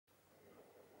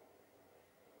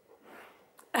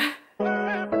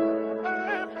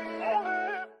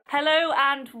Hello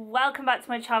and welcome back to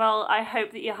my channel. I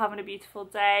hope that you're having a beautiful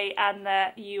day and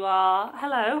that you are...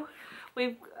 Hello.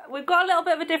 We've got a little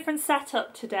bit of a different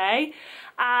setup today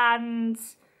and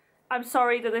I'm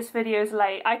sorry that this video is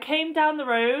late. I came down the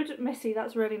road... Missy,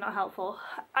 that's really not helpful.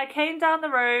 I came down the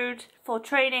road for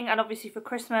training and obviously for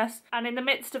Christmas, and in the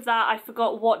midst of that I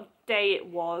forgot what day it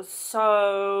was,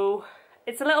 so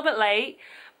it's a little bit late,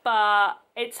 but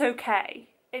it's okay.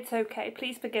 It's okay,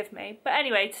 please forgive me. But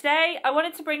anyway, today I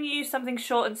wanted to bring you something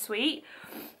short and sweet,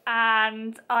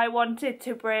 and I wanted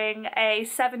to bring a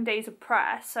 7 days of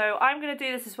prayer. So I'm going to do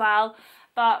this as well,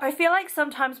 but I feel like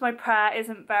sometimes my prayer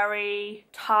isn't very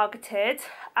targeted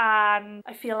and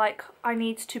I feel like I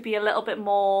need to be a little bit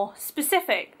more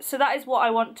specific. So that is what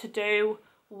I want to do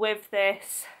with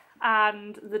this.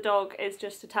 And the dog is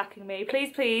just attacking me.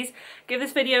 Please give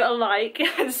this video a like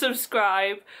and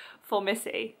subscribe for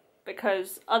Missy,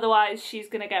 because otherwise she's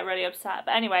gonna get really upset.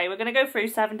 But anyway, we're gonna go through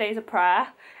 7 days of prayer,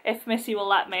 if Missy will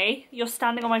let me. You're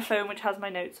standing on my phone, which has my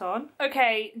notes on.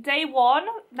 Okay, day one.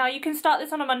 Now you can start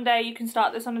this on a Monday, you can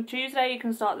start this on a Tuesday, you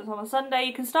can start this on a Sunday,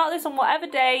 you can start this on whatever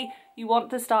day you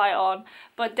want to start on.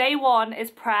 But day one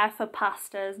is prayer for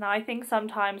pastors. Now I think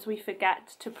sometimes we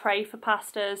forget to pray for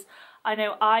pastors. I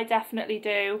know I definitely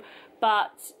do,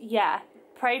 but yeah,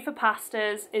 pray for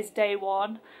pastors is day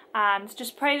one, and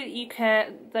just pray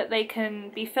that they can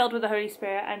be filled with the Holy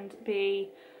Spirit and be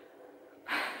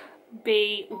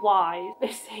wise.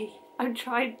 Missy, I'm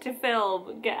trying to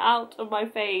film, get out of my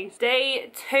face.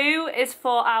 Day two is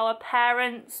for our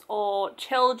parents or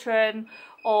children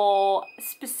or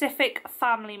specific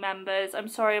family members. I'm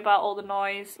sorry about all the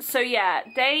noise. So yeah,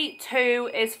 day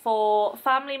two is for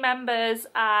family members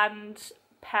and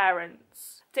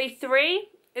parents. Day three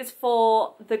is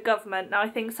for the government. Now I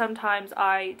think sometimes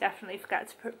I definitely forget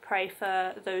to pray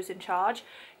for those in charge.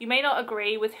 You may not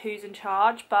agree with who's in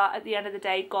charge, but at the end of the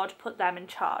day God put them in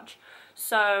charge.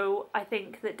 So I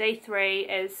think that day three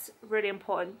is really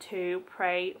important to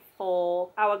pray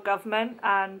for our government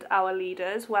and our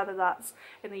leaders, whether that's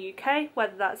in the UK,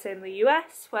 whether that's in the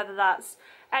US, whether that's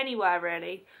anywhere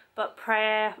really. But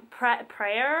prayer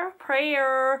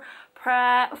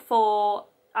for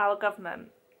our government.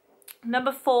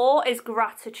 Number four is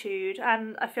gratitude,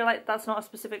 and I feel like that's not a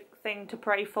specific thing to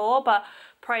pray for, but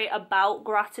pray about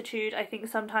gratitude. I think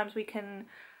sometimes we can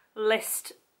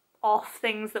list off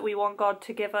things that we want God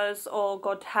to give us or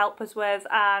God to help us with,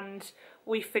 and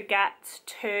we forget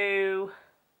to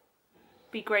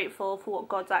be grateful for what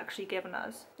God's actually given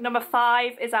us. Number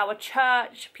five is our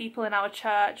church, people in our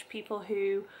church, people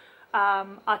who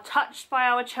are touched by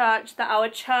our church, that our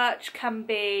church can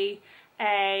be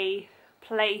a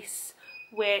place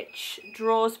which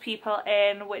draws people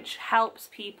in, which helps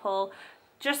people,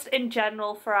 just in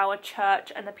general for our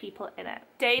church and the people in it.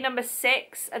 Day number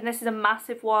six, and this is a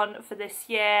massive one for this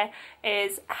year,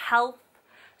 is health.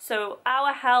 So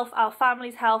our health, our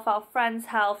family's health, our friends'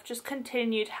 health, just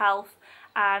continued health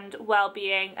and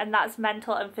well-being, and that's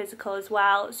mental and physical as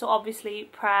well. So obviously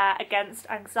prayer against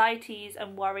anxieties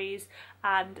and worries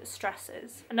and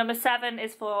stresses. And number seven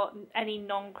is for any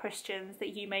non-Christians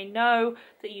that you may know,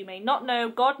 that you may not know.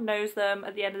 God knows them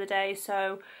at the end of the day.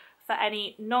 So for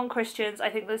any non-Christians, I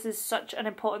think this is such an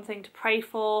important thing to pray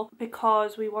for,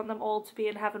 because we want them all to be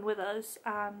in heaven with us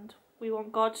and we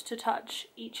want God to touch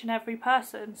each and every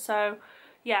person. So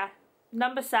yeah,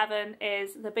 number seven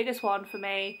is the biggest one for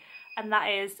me, and that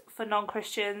is for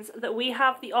non-Christians, that we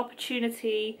have the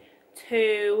opportunity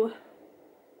to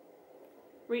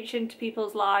reach into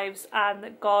people's lives and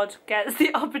that God gets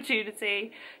the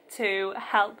opportunity to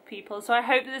help people. So I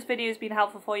hope that this video has been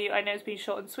helpful for you. I know it's been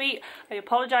short and sweet. I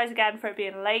apologise again for it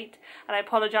being late, and I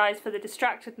apologise for the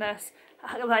distractedness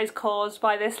that is caused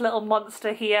by this little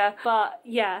monster here. But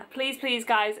yeah, please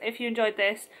guys, if you enjoyed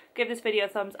this, give this video a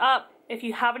thumbs up. If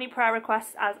you have any prayer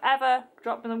requests, as ever,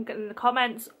 drop them in the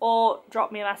comments or drop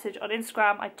me a message on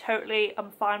Instagram. I totally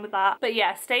am fine with that. But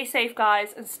yeah, stay safe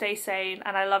guys and stay sane,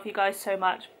 and I love you guys so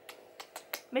much.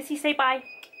 Missy, say bye.